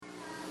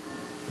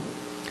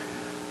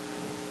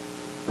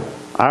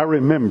I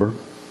remember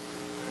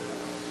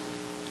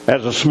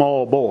as a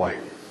small boy,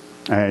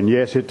 and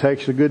yes, it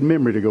takes a good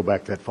memory to go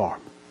back that far.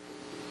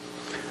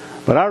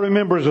 But I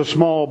remember as a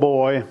small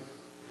boy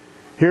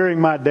hearing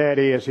my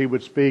daddy as he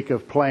would speak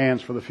of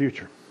plans for the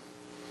future.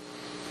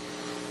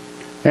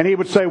 And he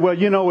would say, well,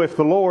 you know, if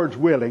the Lord's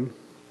willing,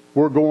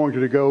 we're going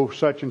to go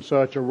such and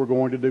such, or we're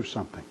going to do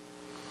something.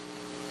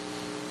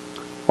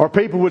 Or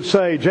people would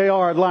say, JR,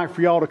 I'd like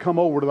for y'all to come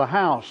over to the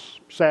house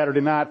Saturday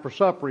night for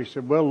supper. He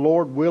said, well,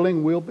 Lord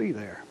willing, we'll be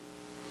there.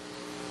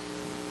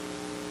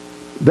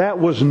 That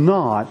was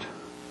not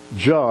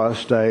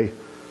just a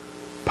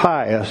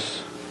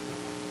pious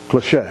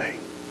cliche.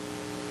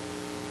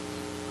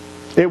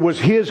 It was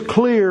his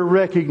clear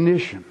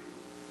recognition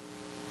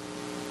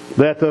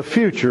that the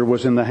future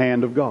was in the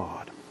hand of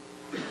God.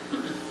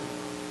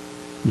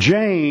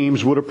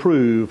 James would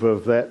approve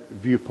of that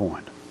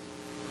viewpoint.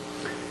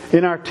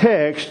 In our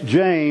text,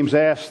 James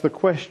asks the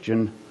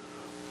question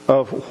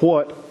of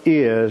what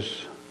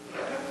is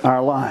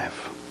our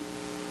life.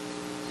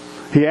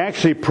 He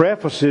actually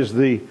prefaces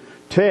the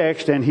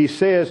text and he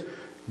says,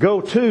 go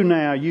to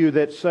now, you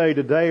that say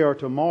today or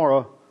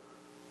tomorrow,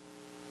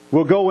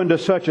 we'll go into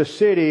such a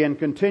city and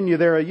continue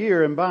there a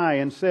year and buy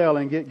and sell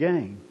and get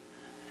gain.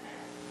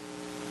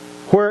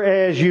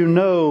 Whereas you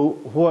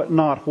know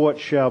not what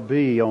shall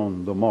be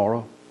on the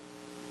morrow,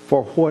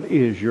 for what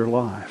is your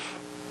life?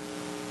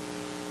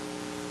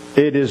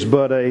 It is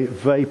but a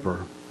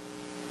vapor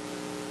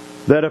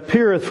that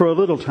appeareth for a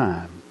little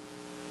time,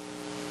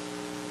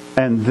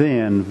 and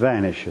then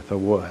vanisheth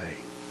away.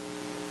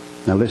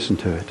 Now listen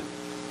to it.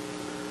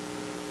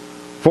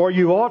 For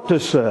you ought to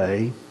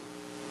say,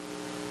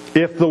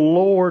 if the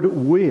Lord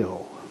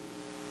will,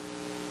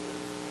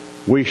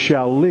 we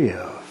shall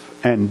live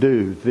and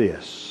do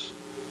this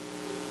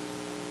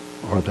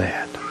or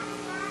that.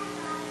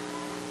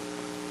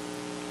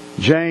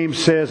 James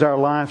says our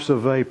life's a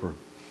vapor.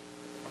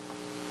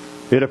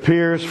 It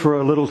appears for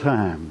a little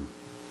time,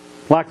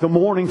 like the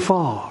morning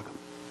fog,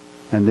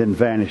 and then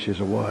vanishes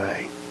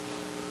away.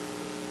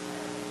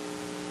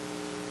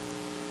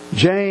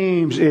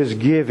 James is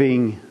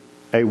giving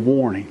a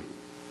warning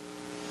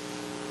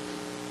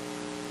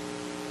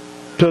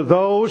to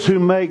those who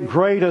make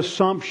great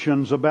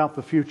assumptions about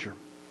the future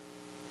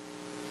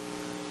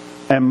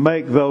and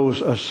make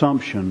those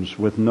assumptions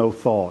with no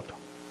thought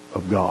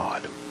of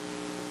God.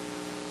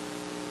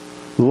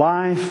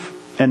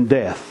 Life and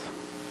death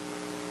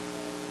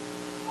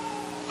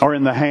are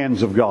in the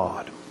hands of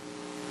God.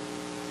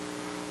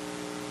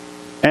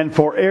 And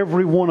for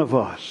every one of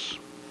us,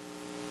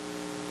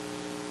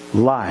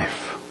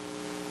 life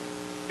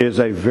is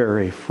a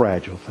very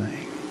fragile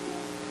thing.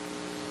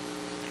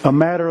 A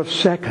matter of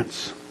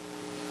seconds.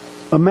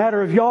 A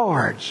matter of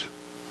yards.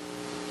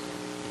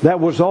 That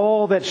was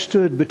all that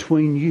stood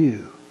between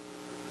you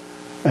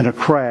and a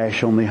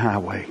crash on the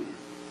highway.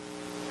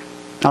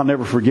 I'll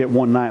never forget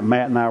one night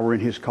Matt and I were in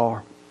his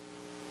car.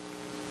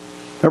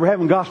 They were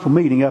having a gospel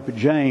meeting up at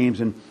James,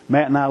 and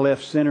Matt and I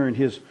left center in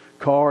his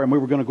car, and we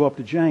were going to go up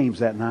to James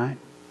that night.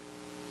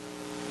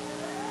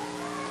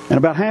 And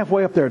about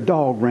halfway up there, a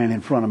dog ran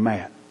in front of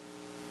Matt.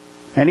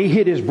 And he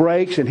hit his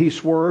brakes and he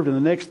swerved, and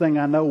the next thing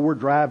I know, we're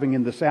driving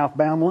in the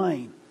southbound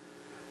lane.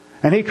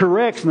 And he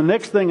corrects, and the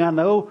next thing I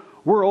know,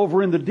 we're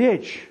over in the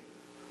ditch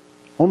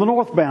on the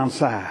northbound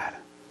side.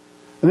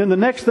 And then the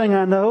next thing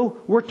I know,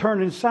 we're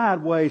turning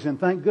sideways, and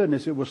thank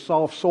goodness it was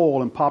soft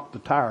soil and popped the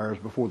tires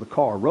before the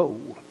car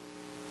rolled.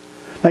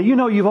 Now, you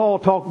know, we've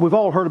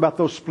all heard about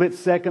those split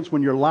seconds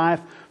when your life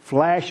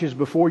flashes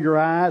before your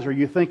eyes or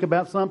you think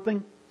about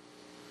something.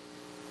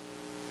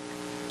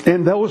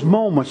 In those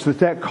moments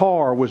that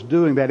car was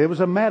doing that, it was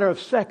a matter of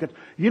seconds.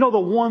 You know the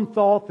one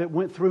thought that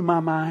went through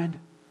my mind?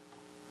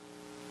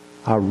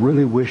 I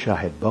really wish I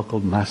had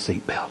buckled my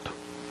seatbelt.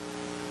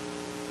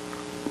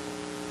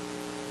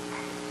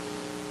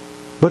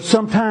 But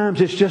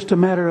sometimes it's just a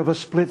matter of a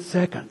split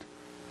second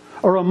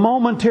or a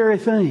momentary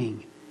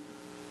thing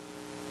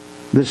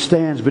that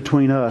stands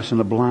between us and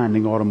a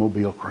blinding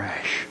automobile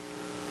crash.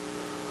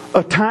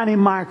 A tiny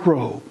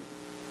microbe,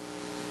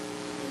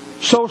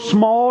 so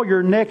small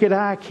your naked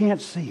eye can't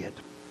see it,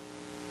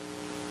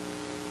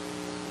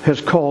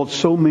 has called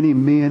so many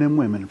men and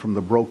women from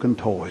the broken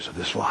toys of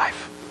this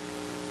life.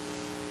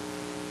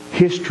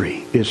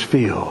 History is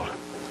filled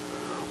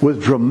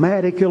with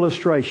dramatic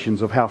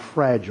illustrations of how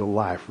fragile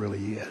life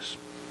really is,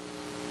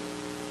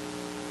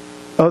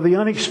 of the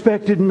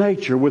unexpected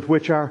nature with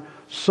which our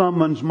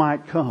summons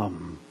might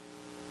come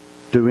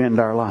to end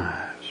our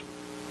lives.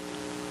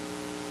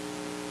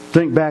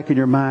 Think back in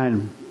your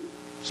mind,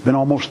 it's been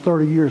almost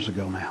 30 years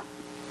ago now.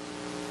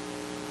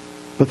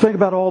 But think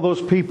about all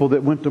those people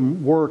that went to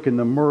work in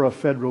the Murrah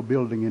Federal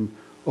Building in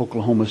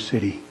Oklahoma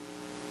City.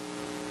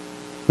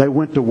 They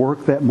went to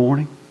work that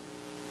morning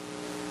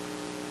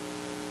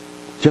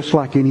just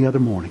like any other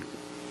morning.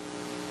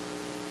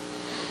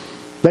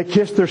 They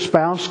kissed their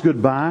spouse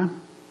goodbye.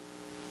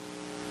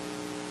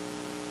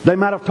 They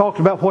might have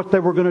talked about what they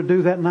were going to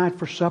do that night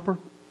for supper.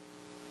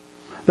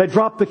 They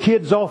dropped the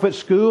kids off at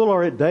school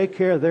or at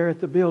daycare there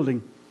at the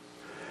building.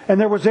 And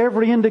there was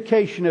every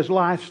indication as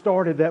life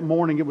started that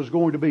morning it was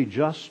going to be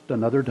just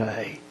another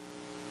day.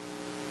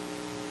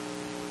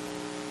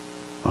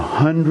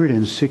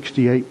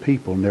 168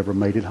 people never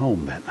made it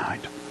home that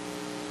night.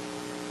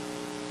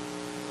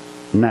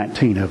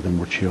 19 of them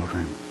were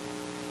children.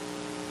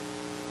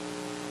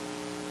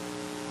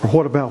 Or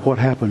what about what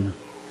happened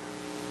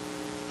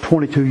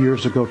 22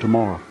 years ago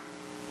tomorrow?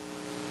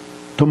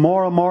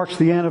 Tomorrow marks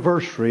the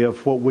anniversary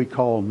of what we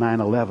call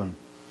 9/11.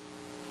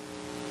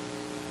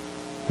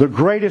 The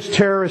greatest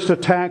terrorist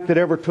attack that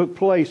ever took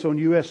place on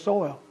U.S.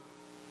 soil.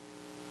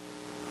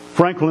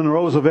 Franklin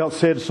Roosevelt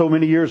said so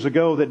many years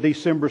ago that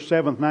December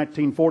 7th,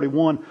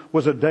 1941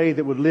 was a day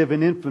that would live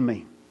in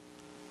infamy.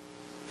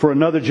 For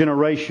another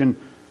generation,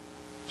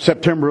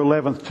 September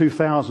 11th,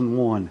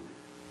 2001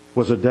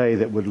 was a day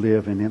that would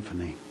live in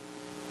infamy.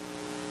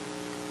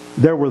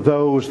 There were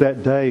those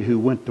that day who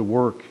went to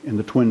work in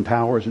the Twin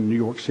Towers in New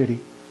York City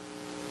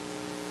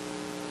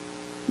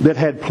that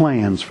had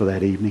plans for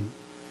that evening.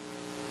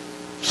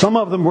 Some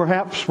of them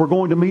perhaps were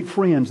going to meet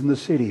friends in the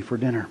city for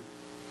dinner.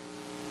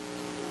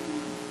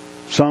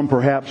 Some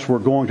perhaps were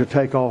going to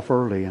take off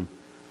early and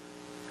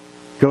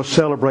go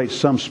celebrate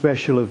some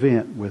special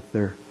event with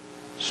their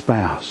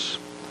spouse.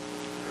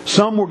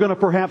 Some were going to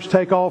perhaps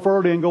take off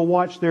early and go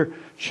watch their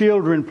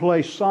children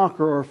play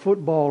soccer or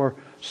football or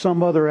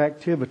some other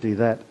activity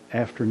that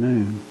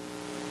afternoon.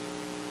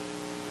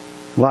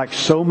 Like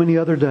so many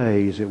other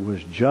days, it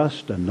was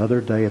just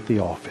another day at the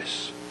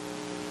office.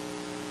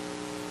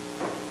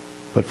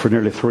 But for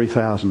nearly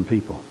 3,000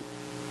 people,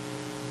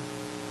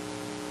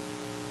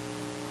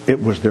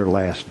 it was their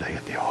last day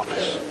at the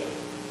office.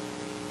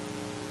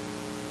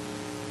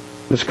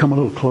 Let's come a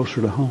little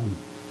closer to home.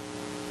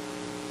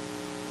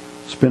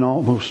 It's been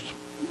almost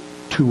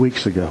 2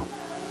 weeks ago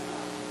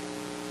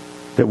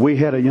that we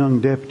had a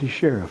young deputy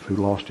sheriff who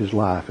lost his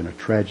life in a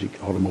tragic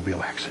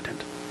automobile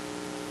accident.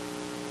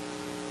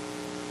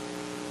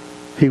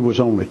 He was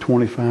only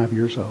 25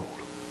 years old.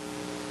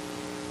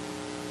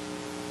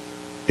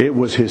 It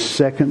was his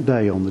second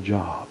day on the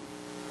job.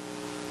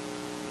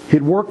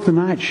 He'd worked the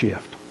night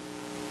shift.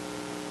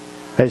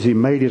 As he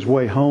made his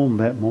way home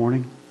that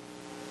morning,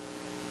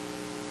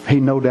 he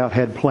no doubt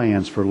had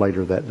plans for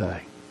later that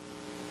day.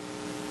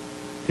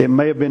 It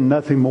may have been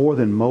nothing more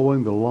than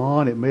mowing the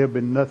lawn. It may have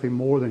been nothing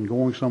more than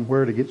going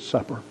somewhere to get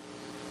supper.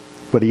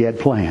 But he had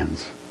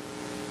plans.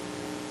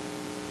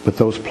 But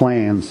those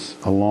plans,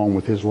 along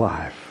with his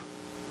life,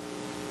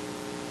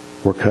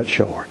 were cut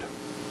short.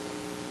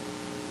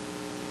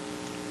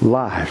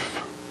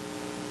 Life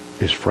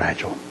is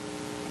fragile.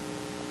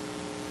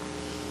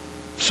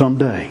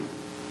 Someday,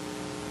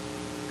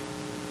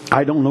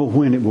 I don't know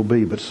when it will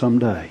be, but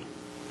someday,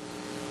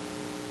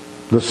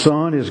 the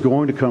sun is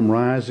going to come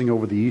rising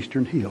over the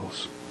eastern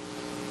hills.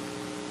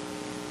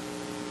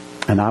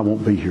 And I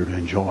won't be here to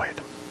enjoy it.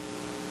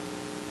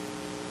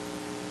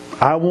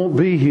 I won't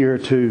be here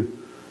to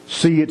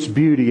see its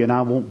beauty, and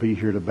I won't be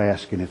here to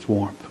bask in its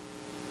warmth.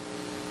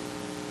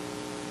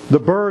 The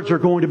birds are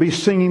going to be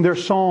singing their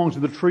songs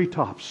in the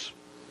treetops,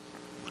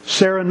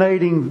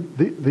 serenading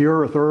the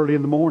earth early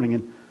in the morning,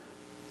 and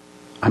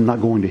I'm not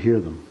going to hear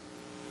them.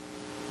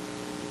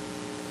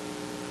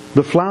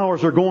 The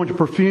flowers are going to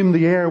perfume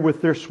the air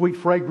with their sweet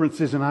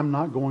fragrances, and I'm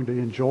not going to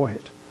enjoy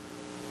it.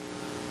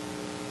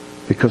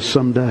 Because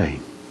someday,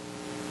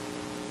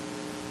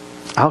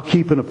 I'll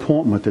keep an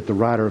appointment that the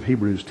writer of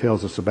Hebrews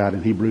tells us about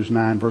in Hebrews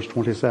 9, verse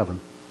 27.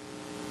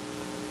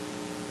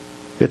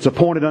 It's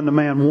appointed unto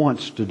man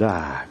once to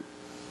die,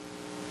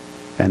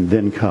 and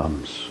then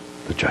comes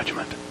the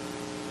judgment.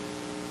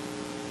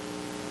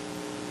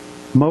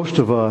 Most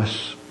of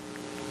us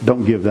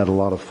don't give that a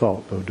lot of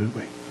thought, though, do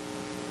we?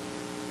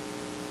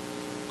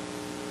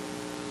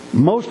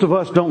 Most of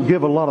us don't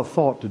give a lot of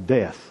thought to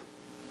death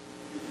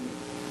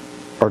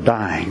or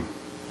dying.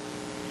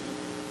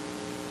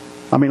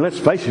 I mean, let's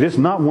face it, it's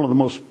not one of the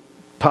most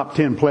top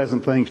 10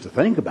 pleasant things to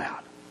think about.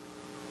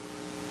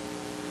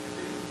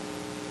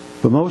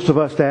 But most of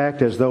us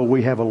act as though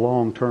we have a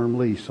long-term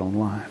lease on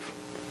life.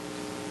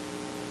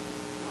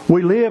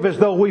 We live as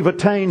though we've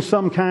attained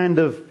some kind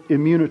of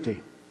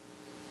immunity.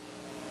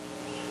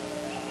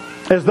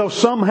 As though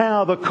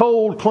somehow the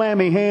cold,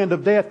 clammy hand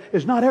of death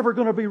is not ever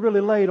going to be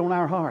really laid on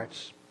our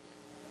hearts.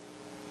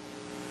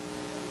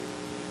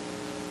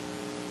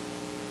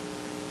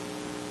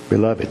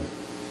 Beloved,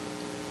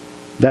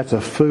 that's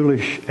a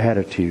foolish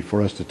attitude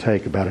for us to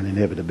take about an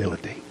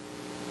inevitability.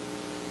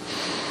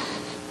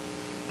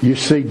 You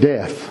see,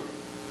 death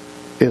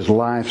is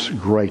life's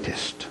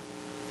greatest,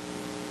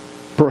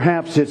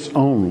 perhaps its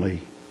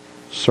only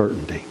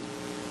certainty.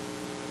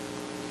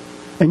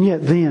 And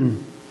yet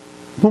then,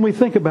 when we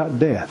think about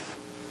death,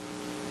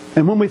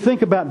 and when we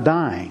think about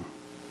dying,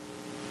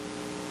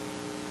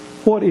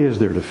 what is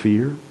there to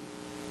fear?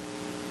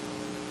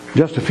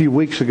 Just a few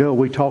weeks ago,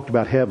 we talked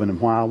about heaven and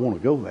why I want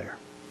to go there.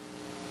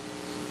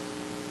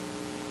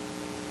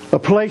 A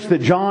place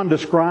that John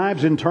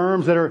describes in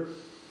terms that are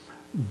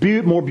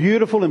more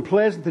beautiful and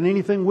pleasant than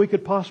anything we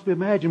could possibly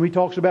imagine. He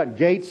talks about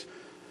gates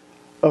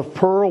of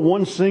pearl,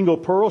 one single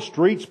pearl,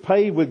 streets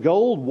paved with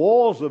gold,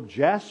 walls of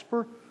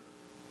jasper.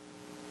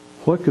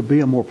 What could be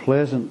a more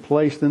pleasant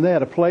place than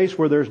that? A place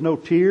where there's no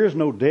tears,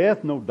 no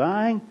death, no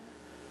dying.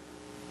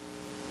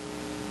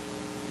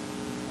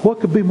 What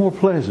could be more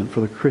pleasant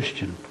for the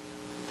Christian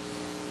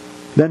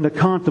than to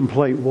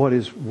contemplate what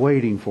is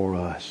waiting for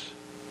us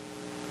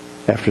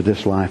after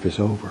this life is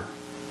over?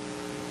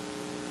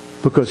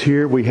 Because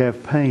here we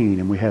have pain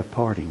and we have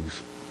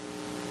partings.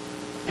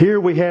 Here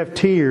we have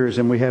tears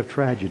and we have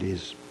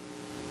tragedies.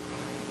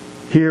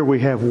 Here we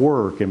have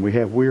work and we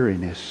have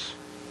weariness.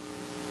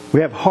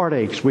 We have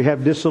heartaches. We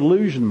have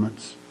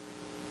disillusionments.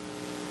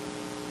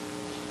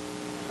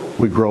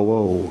 We grow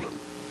old.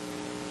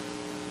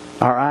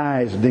 Our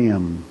eyes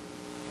dim.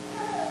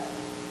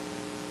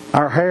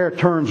 Our hair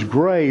turns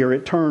gray, or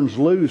it turns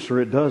loose, or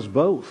it does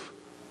both.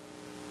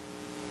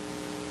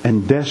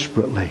 And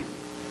desperately,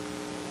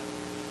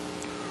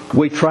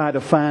 we try to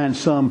find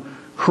some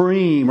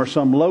cream or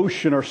some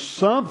lotion or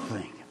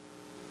something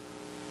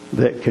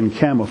that can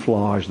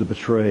camouflage the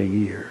betraying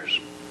years.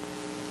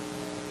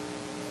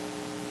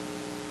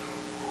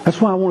 That's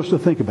why I want us to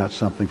think about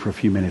something for a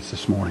few minutes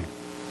this morning.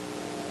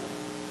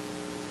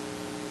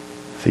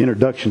 If the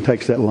introduction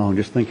takes that long,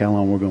 just think how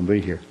long we're going to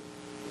be here.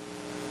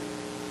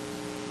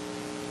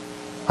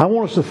 I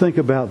want us to think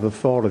about the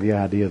thought of the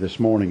idea this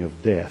morning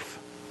of death.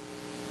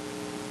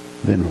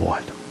 Then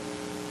what?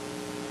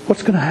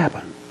 What's going to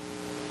happen?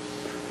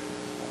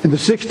 In the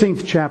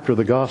 16th chapter of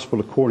the Gospel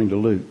according to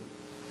Luke,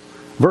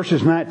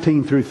 verses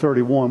 19 through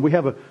 31, we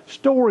have a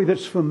story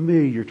that's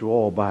familiar to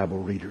all Bible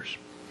readers.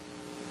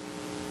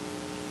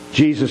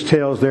 Jesus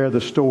tells there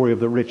the story of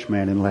the rich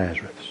man and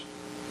Lazarus.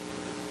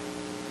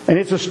 And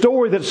it's a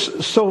story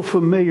that's so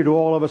familiar to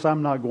all of us,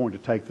 I'm not going to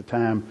take the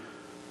time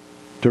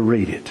to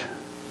read it.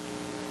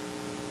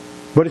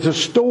 But it's a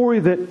story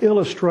that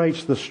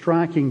illustrates the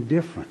striking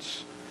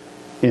difference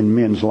in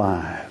men's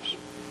lives.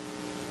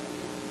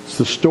 It's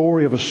the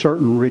story of a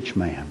certain rich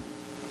man.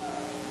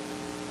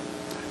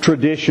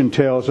 Tradition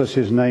tells us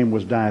his name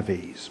was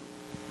Dives.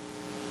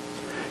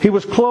 He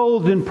was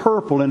clothed in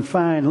purple and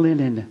fine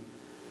linen,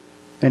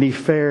 and he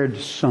fared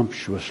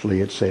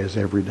sumptuously, it says,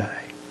 every day.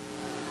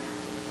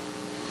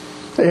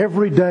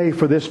 Every day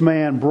for this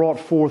man brought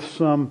forth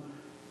some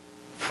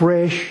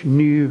fresh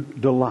new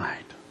delight.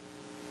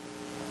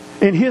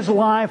 In his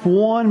life,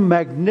 one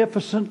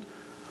magnificent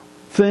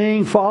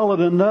thing followed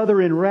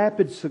another in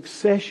rapid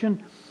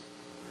succession,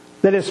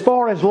 that as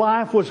far as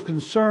life was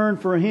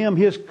concerned for him,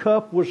 his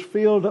cup was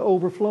filled to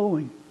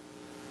overflowing.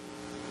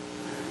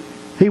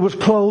 He was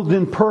clothed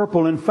in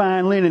purple and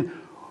fine linen.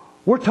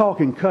 We're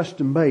talking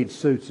custom-made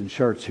suits and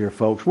shirts here,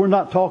 folks. We're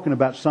not talking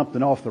about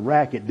something off the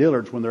rack at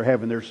Dillard's when they're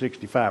having their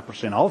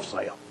 65% off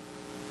sale.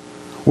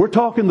 We're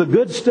talking the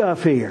good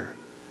stuff here.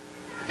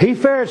 He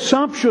fared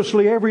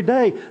sumptuously every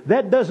day.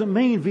 That doesn't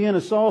mean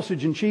Vienna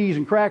sausage and cheese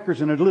and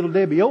crackers and a Little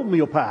Debbie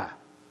oatmeal pie.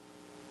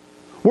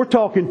 We're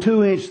talking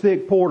 2-inch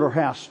thick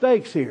porterhouse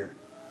steaks here.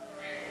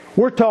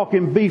 We're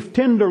talking beef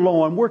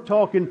tenderloin. We're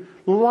talking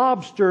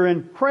lobster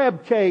and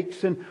crab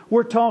cakes. And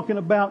we're talking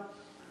about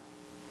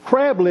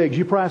crab legs.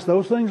 You priced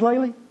those things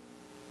lately?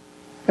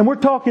 And we're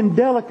talking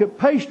delicate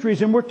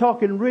pastries, and we're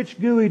talking rich,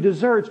 gooey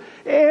desserts.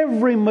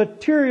 Every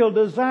material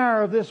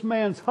desire of this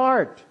man's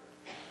heart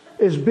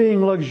is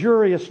being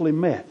luxuriously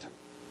met.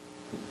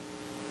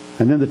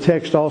 And then the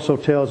text also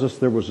tells us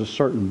there was a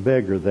certain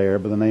beggar there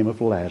by the name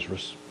of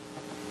Lazarus.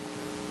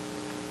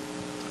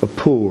 A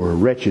poor,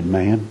 wretched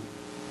man.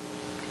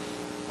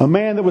 A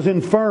man that was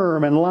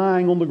infirm and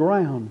lying on the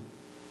ground,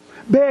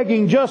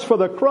 begging just for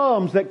the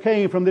crumbs that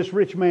came from this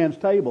rich man's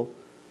table.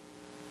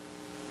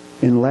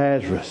 In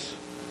Lazarus,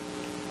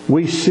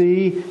 we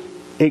see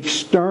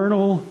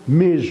external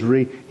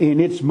misery in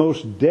its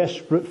most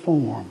desperate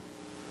form.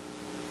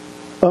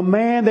 A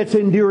man that's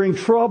enduring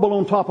trouble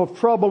on top of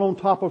trouble on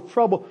top of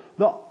trouble.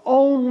 The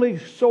only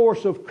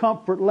source of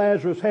comfort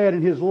Lazarus had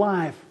in his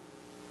life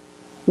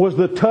was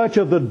the touch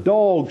of the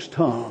dog's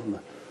tongue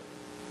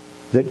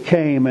that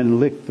came and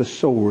licked the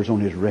sores on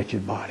his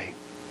wretched body.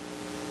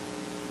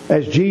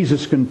 As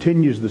Jesus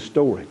continues the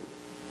story,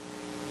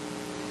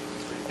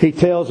 He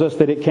tells us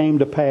that it came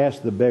to pass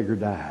the beggar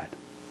died.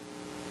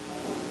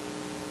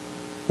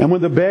 And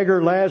when the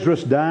beggar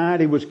Lazarus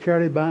died, he was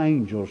carried by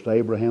angels to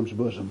Abraham's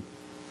bosom.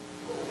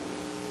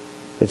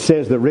 It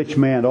says the rich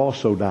man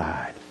also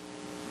died,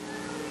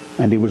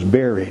 and he was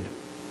buried.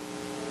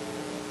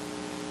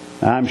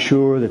 I'm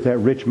sure that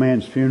rich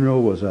man's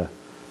funeral was a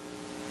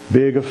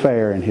big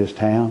affair in his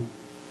town,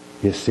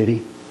 his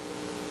city.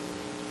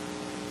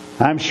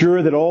 I'm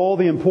sure that all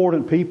the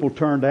important people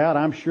turned out.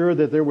 I'm sure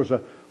that there was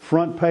a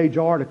front page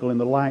article in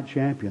the Light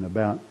Champion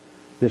about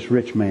this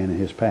rich man and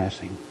his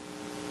passing.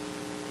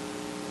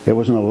 It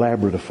was an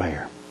elaborate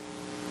affair.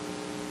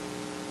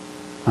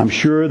 I'm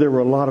sure there were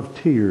a lot of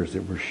tears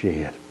that were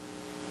shed.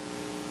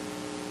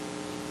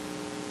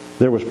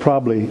 There was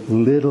probably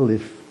little,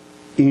 if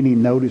any,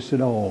 notice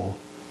at all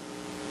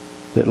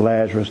that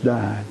Lazarus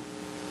died.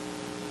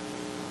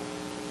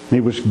 He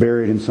was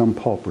buried in some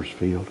pauper's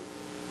field.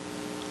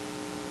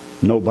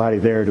 Nobody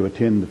there to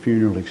attend the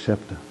funeral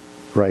except a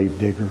grave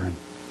digger and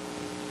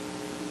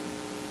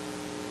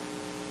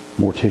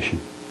mortician.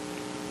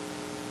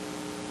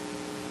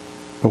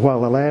 But while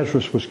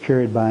Lazarus was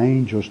carried by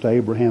angels to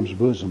Abraham's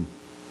bosom,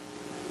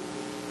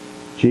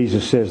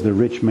 Jesus says the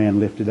rich man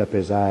lifted up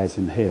his eyes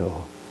in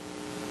hell,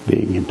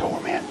 being in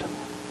torment.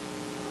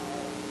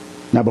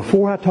 Now,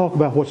 before I talk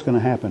about what's going to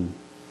happen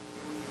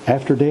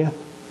after death,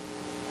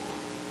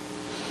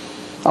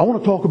 I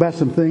want to talk about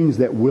some things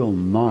that will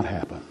not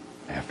happen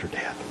after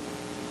death.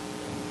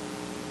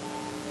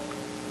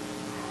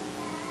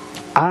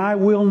 I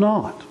will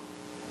not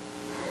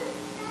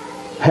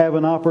have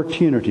an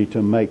opportunity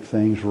to make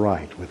things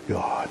right with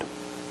God.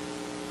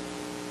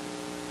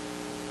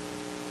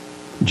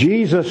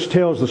 Jesus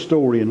tells the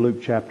story in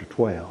Luke chapter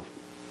 12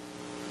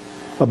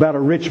 about a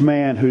rich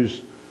man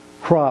whose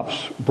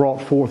crops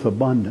brought forth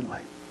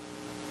abundantly.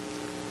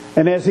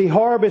 And as he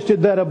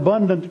harvested that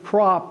abundant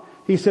crop,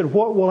 he said,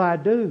 "What will I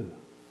do?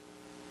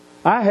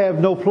 I have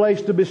no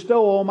place to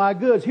bestow all my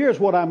goods. Here's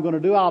what I'm going to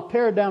do. I'll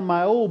tear down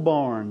my old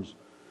barns,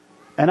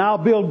 and I'll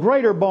build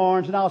greater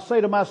barns, and I'll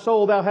say to my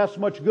soul, Thou hast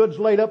much goods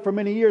laid up for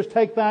many years.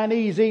 Take thine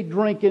ease, eat,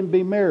 drink, and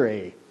be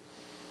merry."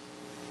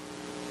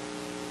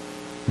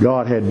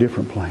 God had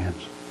different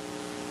plans.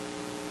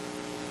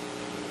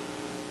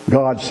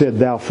 God said,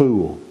 "Thou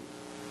fool,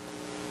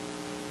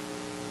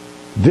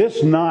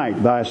 this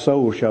night thy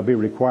soul shall be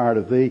required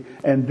of thee,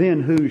 and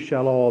then whose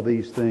shall all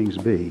these things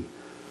be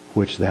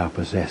which thou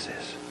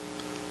possessest?"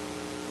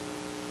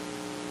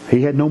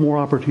 He had no more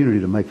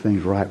opportunity to make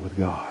things right with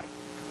God.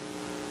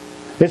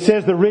 It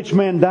says the rich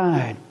man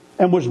died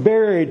and was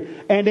buried,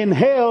 and in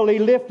hell he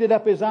lifted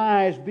up his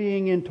eyes,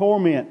 being in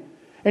torment.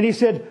 And he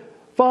said,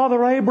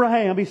 "Father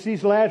Abraham," he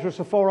sees Lazarus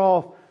afar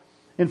off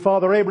in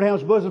Father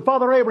Abraham's bosom,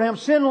 "Father Abraham,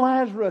 send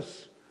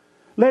Lazarus.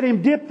 Let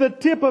him dip the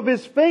tip of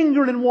his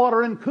finger in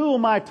water and cool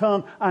my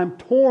tongue. I'm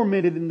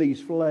tormented in these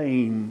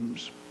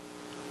flames."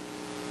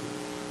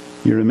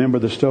 You remember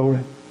the story?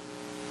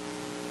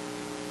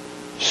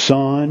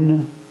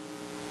 Son,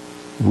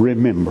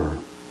 remember.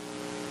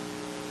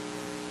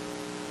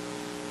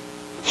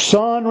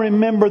 Son,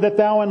 remember that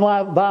thou in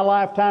thy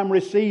lifetime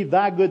received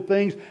thy good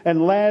things,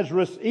 and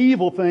Lazarus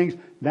evil things.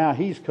 Now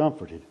he's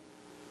comforted,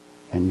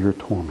 and you're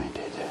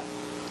tormented.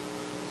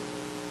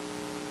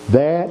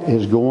 That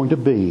is going to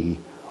be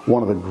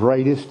one of the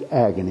greatest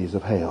agonies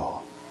of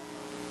hell.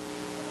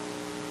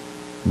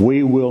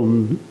 We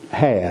will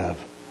have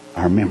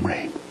our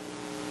memory.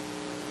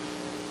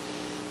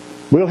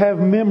 We'll have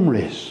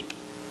memories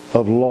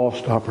of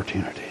lost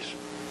opportunities.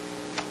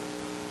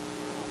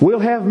 We'll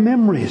have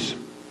memories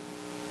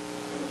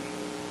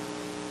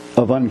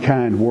of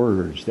unkind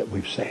words that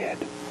we've said.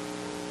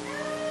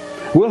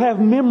 We'll have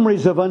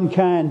memories of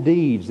unkind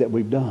deeds that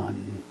we've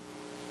done.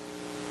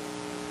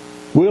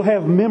 We'll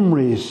have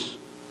memories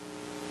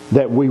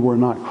that we were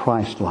not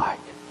Christ-like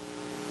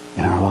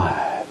in our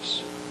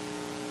lives.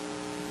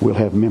 We'll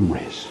have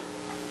memories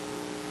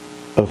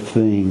of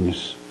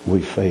things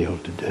we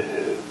failed to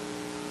do.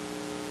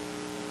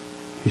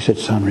 He said,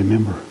 "Son,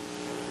 remember,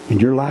 in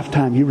your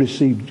lifetime you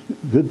received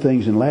good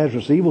things and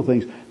Lazarus evil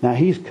things. Now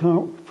he's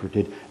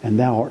comforted and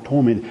thou art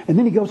tormented." And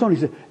then he goes on, he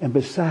said, "And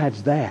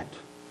besides that,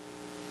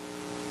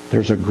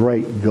 there's a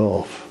great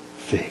gulf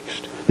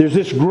fixed. There's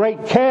this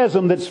great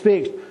chasm that's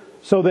fixed,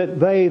 so that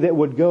they that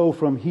would go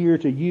from here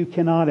to you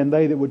cannot, and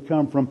they that would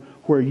come from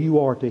where you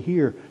are to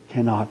here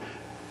cannot."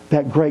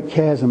 That great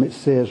chasm, it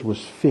says, was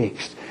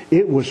fixed.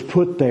 It was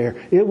put there.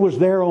 It was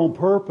there on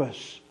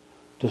purpose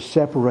to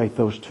separate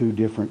those two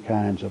different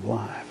kinds of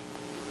life.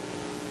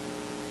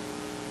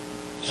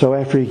 So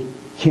after he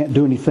can't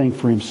do anything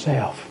for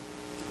himself,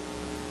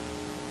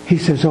 he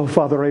says, "Oh,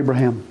 Father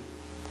Abraham,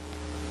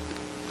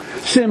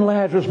 send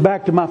Lazarus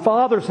back to my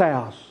father's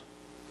house.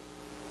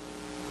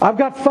 I've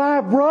got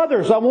 5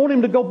 brothers. I want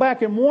him to go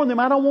back and warn them.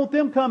 I don't want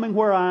them coming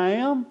where I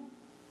am."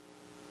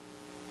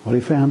 Well,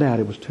 he found out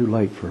it was too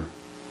late for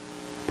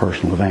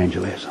personal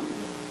evangelism.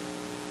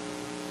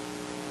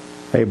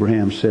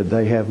 Abraham said,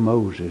 "They have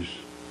Moses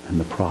and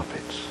the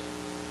prophets.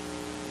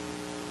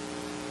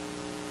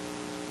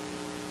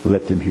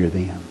 Let them hear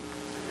them."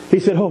 He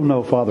said, "Oh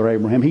no, Father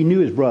Abraham." He knew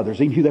his brothers.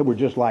 He knew they were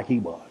just like he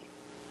was.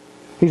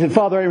 He said,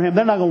 "Father Abraham,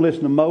 they're not going to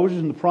listen to Moses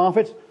and the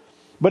prophets.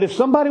 But if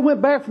somebody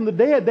went back from the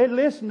dead, they'd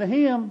listen to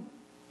him."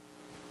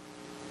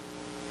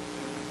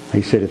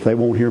 He said, "If they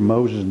won't hear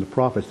Moses and the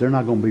prophets, they're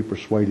not going to be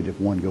persuaded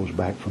if one goes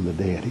back from the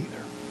dead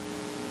either."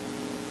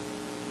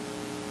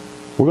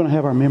 We're going to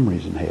have our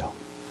memories in hell.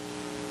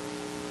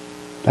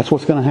 That's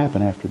what's going to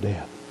happen after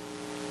death.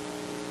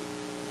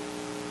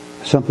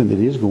 Something that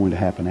is going to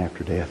happen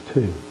after death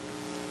too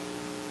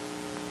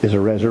is a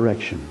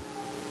resurrection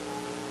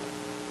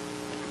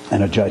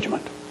and a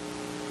judgment.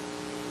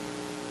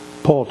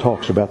 Paul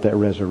talks about that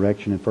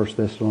resurrection in 1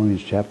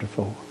 Thessalonians chapter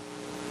 4.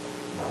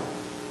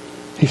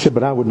 He said,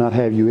 "But I would not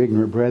have you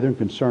ignorant, brethren,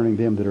 concerning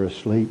them that are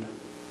asleep,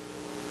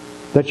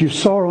 that you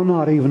sorrow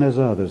not even as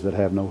others that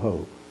have no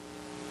hope.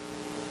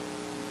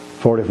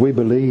 For if we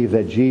believe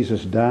that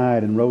Jesus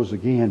died and rose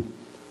again,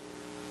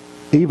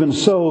 Even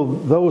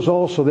so, those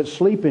also that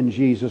sleep in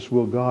Jesus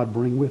will God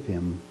bring with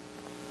Him.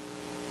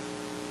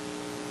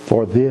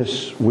 For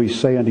this we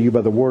say unto you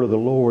by the word of the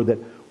Lord, that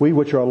we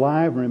which are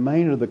alive and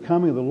remain unto the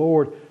coming of the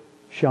Lord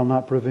shall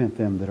not prevent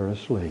them that are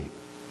asleep.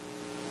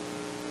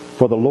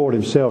 For the Lord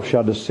Himself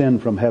shall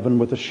descend from heaven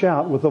with a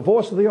shout, with the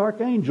voice of the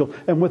archangel,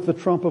 and with the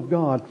trump of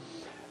God,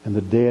 and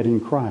the dead in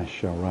Christ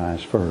shall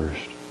rise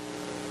first.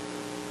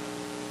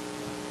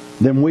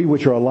 Then we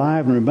which are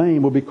alive and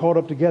remain will be caught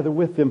up together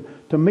with them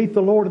to meet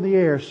the Lord in the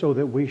air, so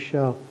that we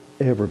shall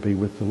ever be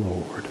with the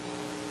Lord.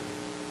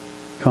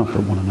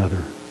 Comfort one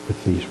another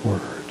with these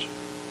words.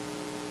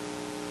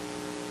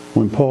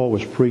 When Paul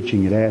was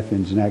preaching at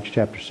Athens in Acts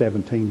chapter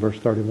 17, verse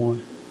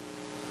 31,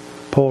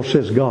 Paul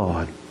says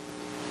God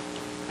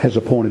has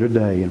appointed a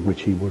day in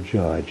which He will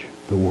judge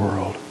the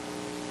world.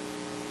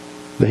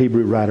 The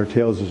Hebrew writer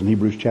tells us in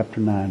Hebrews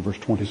chapter 9, verse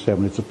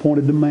 27, it's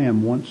appointed to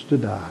man once to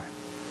die.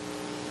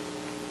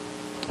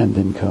 And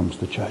then comes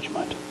the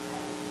judgment.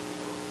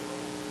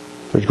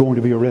 There's going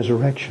to be a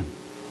resurrection.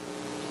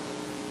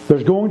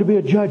 There's going to be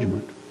a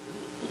judgment.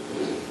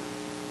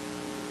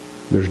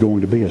 There's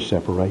going to be a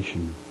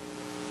separation.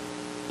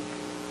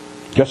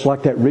 Just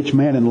like that rich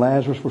man and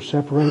Lazarus were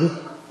separated.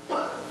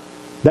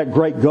 That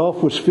great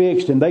gulf was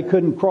fixed and they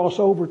couldn't cross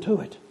over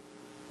to it.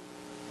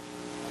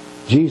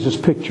 Jesus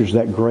pictures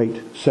that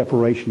great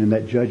separation in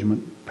that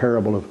judgment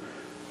parable of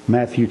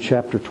Matthew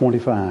chapter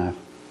 25.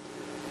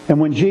 And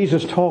when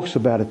Jesus talks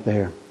about it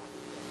there,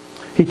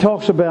 He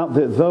talks about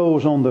that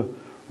those on the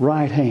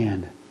right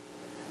hand,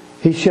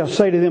 He shall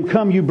say to them,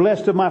 Come, you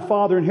blessed of my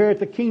Father, inherit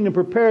the kingdom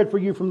prepared for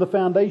you from the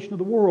foundation of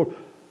the world.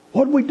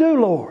 What did we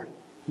do, Lord?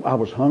 I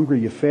was hungry,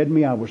 you fed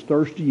me. I was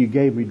thirsty, you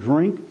gave me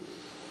drink.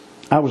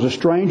 I was a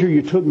stranger,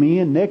 you took me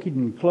in, naked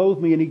and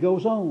clothed me. And He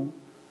goes on.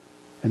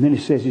 And then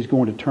He says He's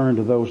going to turn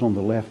to those on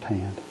the left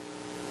hand.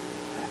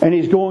 And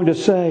He's going to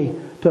say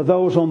to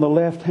those on the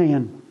left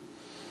hand,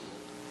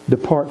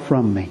 Depart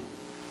from me,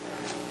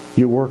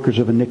 you workers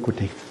of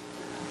iniquity.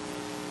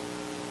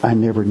 I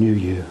never knew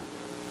you.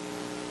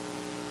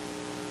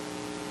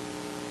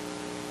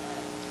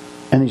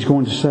 And He's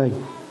going to say,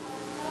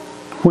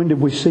 When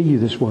did we see you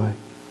this way?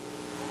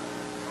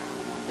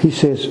 He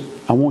says,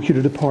 I want you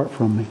to depart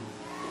from me.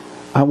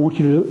 I want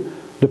you to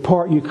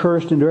depart, you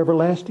cursed, into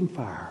everlasting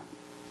fire,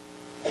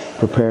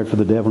 prepared for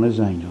the devil and his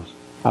angels.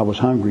 I was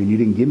hungry and you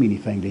didn't give me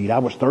anything to eat. I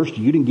was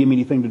thirsty, you didn't give me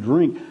anything to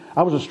drink.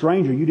 I was a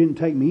stranger, you didn't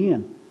take me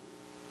in.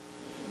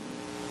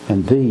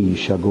 And these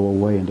shall go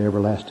away into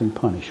everlasting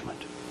punishment.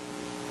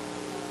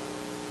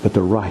 But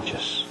the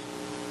righteous,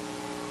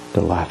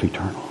 to life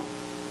eternal.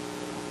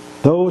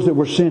 Those that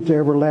were sent to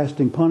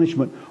everlasting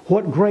punishment,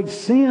 what great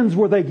sins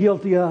were they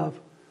guilty of?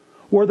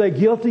 Were they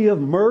guilty of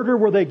murder?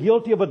 Were they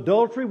guilty of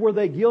adultery? Were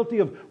they guilty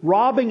of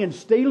robbing and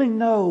stealing?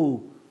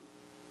 No.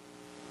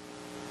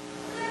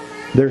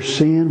 Their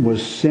sin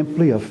was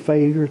simply a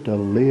failure to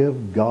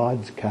live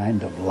God's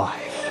kind of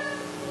life.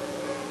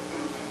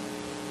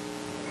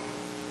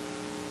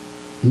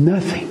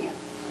 Nothing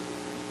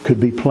could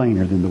be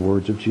plainer than the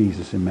words of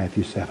Jesus in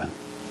Matthew 7.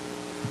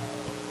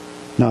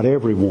 Not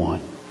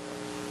everyone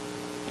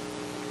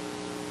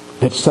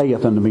that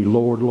saith unto me,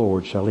 Lord,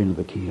 Lord, shall enter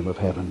the kingdom of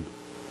heaven,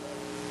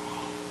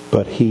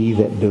 but he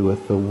that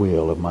doeth the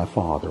will of my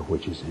Father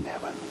which is in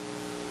heaven.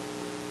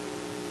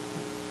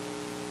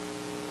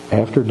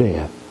 After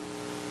death,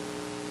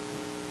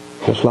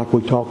 just like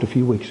we talked a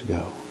few weeks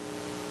ago,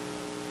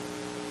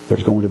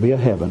 there's going to be a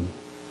heaven.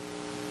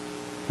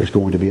 There's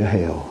going to be a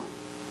hell.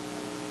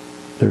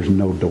 There's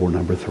no door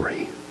number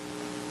 3.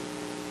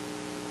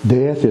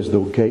 Death is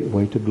the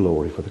gateway to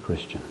glory for the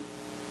Christian.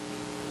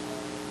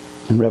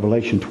 In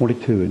Revelation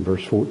 22 in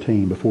verse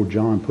 14, before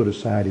John put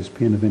aside his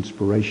pen of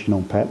inspiration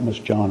on Patmos,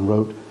 John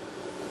wrote,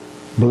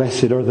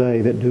 Blessed are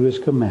they that do His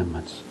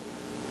commandments,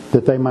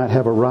 that they might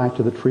have a right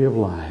to the tree of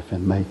life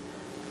and may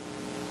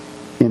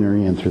enter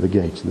in through the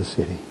gates of the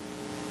city.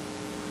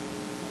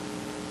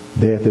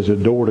 Death is a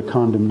door to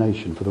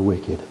condemnation for the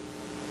wicked.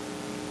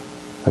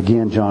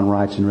 Again, John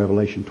writes in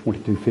Revelation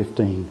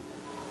 22:15,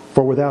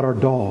 For without are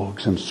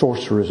dogs and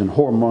sorcerers and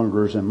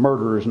whoremongers and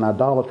murderers and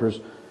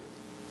idolaters,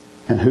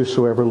 and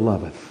whosoever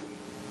loveth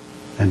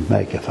and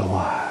maketh a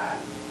lie.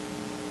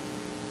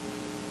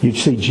 You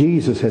see,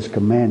 Jesus has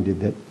commanded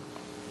that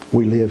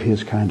we live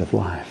His kind of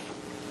life.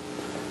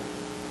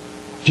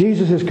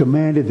 Jesus has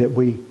commanded that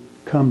we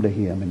come to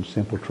Him in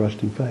simple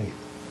trusting faith.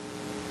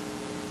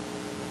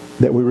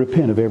 That we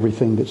repent of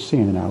everything that's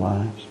sin in our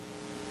lives.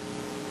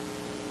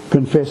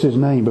 Confess His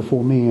name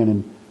before men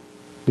and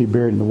be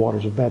buried in the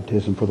waters of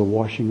baptism for the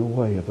washing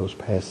away of those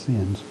past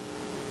sins.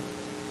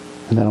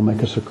 And that'll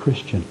make us a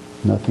Christian.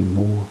 Nothing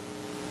more,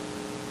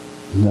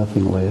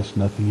 nothing less,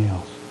 nothing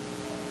else.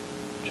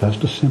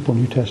 Just a simple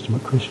New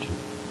Testament Christian.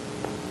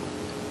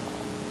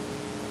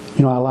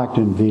 You know, I like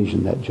to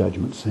envision that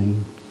judgment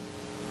scene.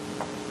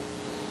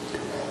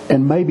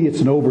 And maybe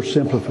it's an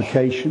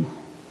oversimplification.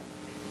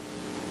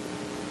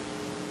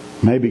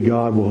 Maybe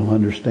God will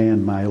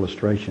understand my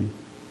illustration.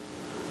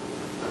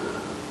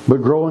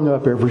 But growing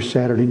up every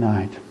Saturday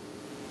night,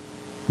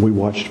 we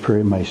watched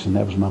Perry Mason.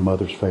 That was my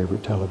mother's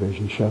favorite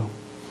television show.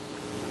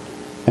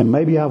 And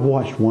maybe I've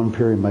watched one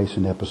Perry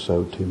Mason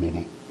episode too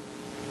many.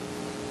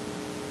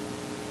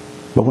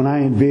 But when I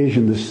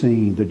envision the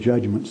scene, the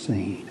judgment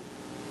scene,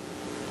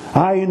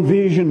 I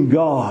envision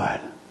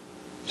God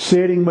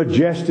sitting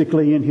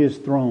majestically in His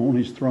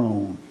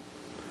throne,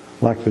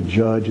 like the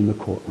judge in the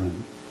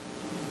courtroom.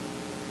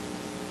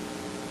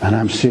 And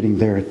I'm sitting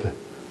there at the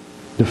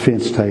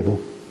defense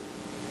table.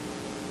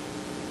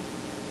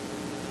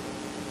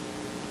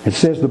 It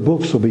says the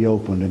books will be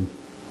opened and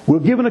we'll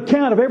give an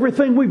account of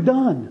everything we've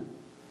done.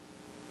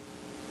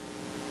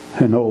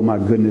 And oh my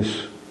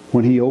goodness,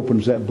 when He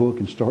opens that book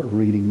and starts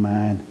reading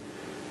mine,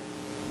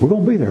 we're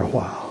going to be there a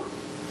while.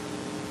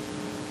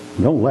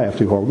 Don't laugh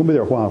too hard. We're going to be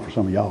there a while for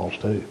some of y'all's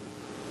too.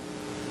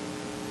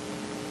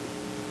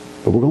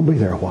 But we're going to be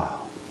there a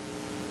while.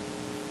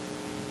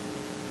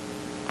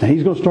 And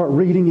He's going to start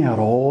reading out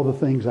all the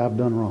things I've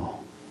done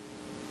wrong.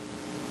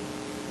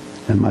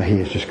 And my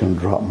head's just going to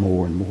drop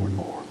more and more and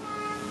more.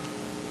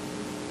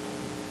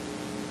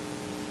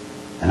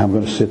 And I'm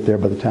going to sit there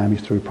by the time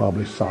He's through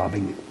probably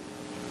sobbing.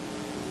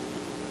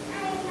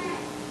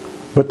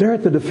 But there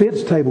at the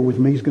defense table with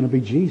me is going to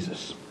be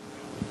Jesus.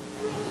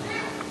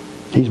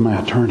 He's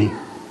my attorney.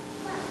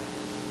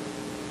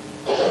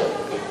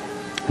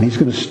 And He's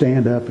going to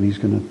stand up and He's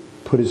going to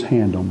put His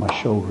hand on my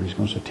shoulder. He's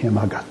going to say, Tim,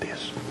 I got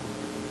this.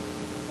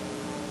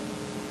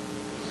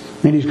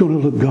 And He's going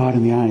to look God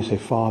in the eye and say,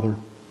 Father,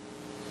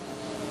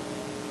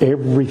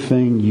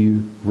 everything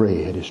you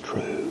read is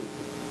true.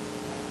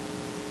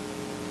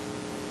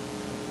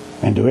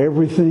 And to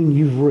everything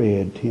you've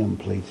read, Tim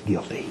pleads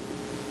guilty.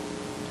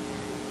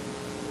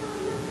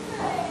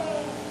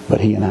 But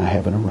he and I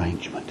have an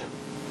arrangement.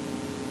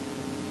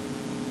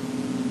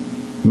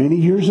 Many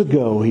years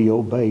ago, he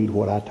obeyed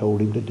what I told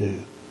him to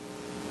do.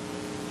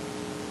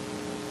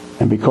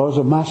 And because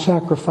of my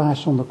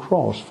sacrifice on the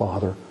cross,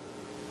 Father,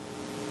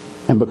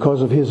 and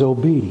because of his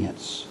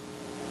obedience,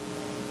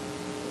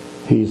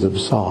 he's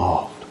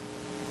absolved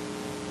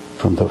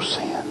from those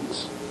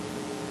sins.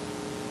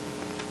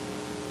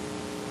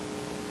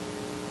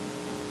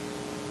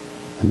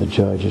 And the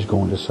judge is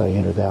going to say,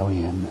 enter thou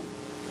in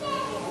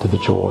to the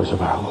joys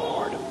of our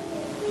Lord.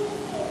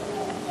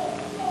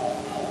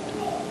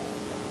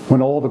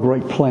 When all the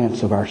great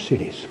plants of our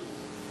cities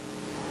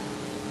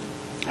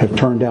have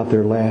turned out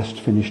their last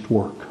finished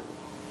work,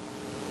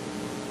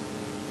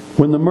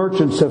 when the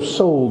merchants have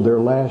sold their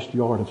last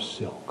yard of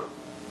silk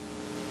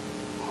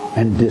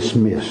and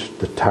dismissed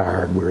the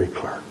tired, weary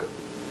clerk,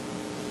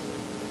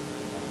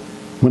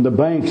 when the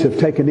banks have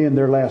taken in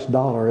their last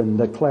dollar and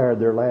declared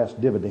their last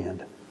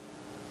dividend,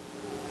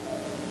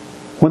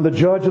 when the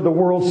judge of the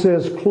world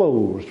says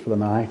closed for the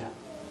night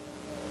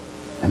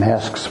and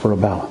asks for a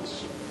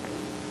balance,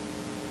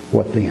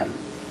 what then?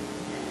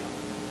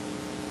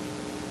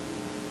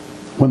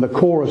 When the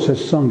chorus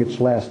has sung its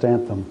last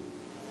anthem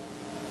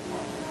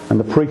and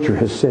the preacher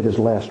has said his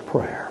last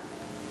prayer,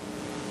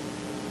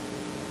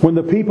 when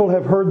the people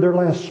have heard their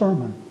last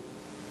sermon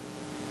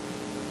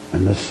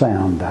and the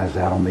sound dies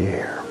out on the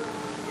air,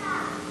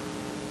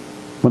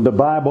 when the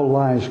Bible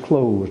lies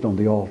closed on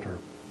the altar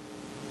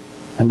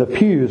and the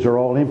pews are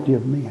all empty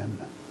of men,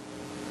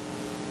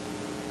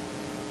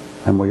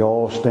 and we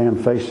all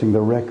stand facing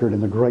the record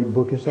and the great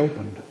book is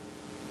opened,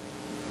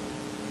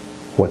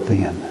 what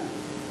then?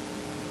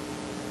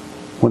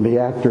 When the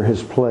actor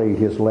has played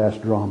his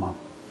last drama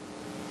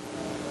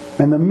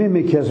and the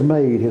mimic has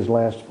made his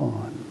last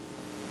fun,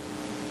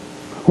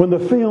 when the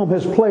film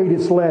has played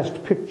its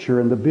last picture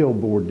and the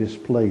billboard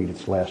displayed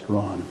its last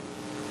run,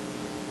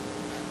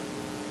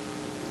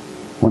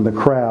 when the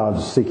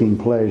crowds seeking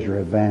pleasure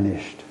have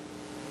vanished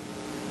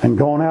and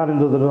gone out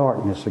into the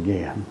darkness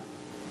again,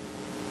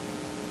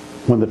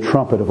 when the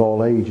trumpet of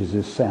all ages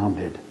is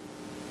sounded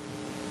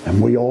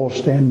and we all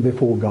stand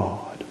before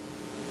God,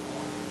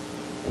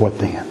 what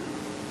then?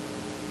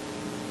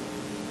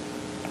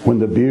 When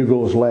the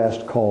bugle's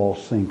last call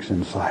sinks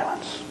in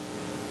silence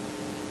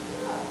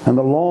and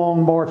the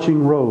long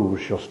marching rows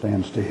shall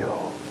stand still,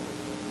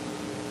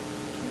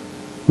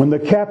 when the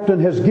captain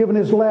has given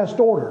his last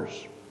orders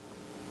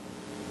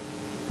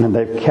and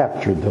they've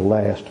captured the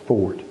last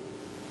fort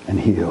and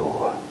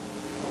hill,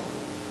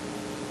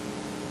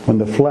 when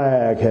the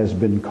flag has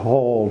been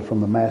called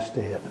from the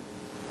masthead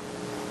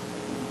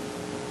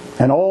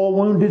and all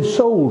wounded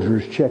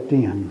soldiers checked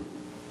in,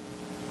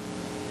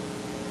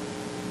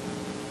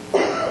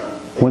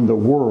 when the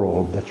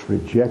world that's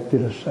rejected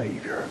a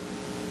Savior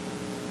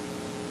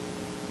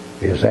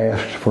is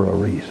asked for a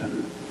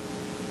reason,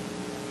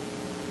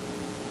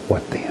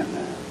 what then?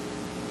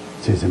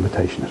 It's his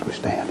invitation as we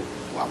stand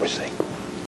while we sing.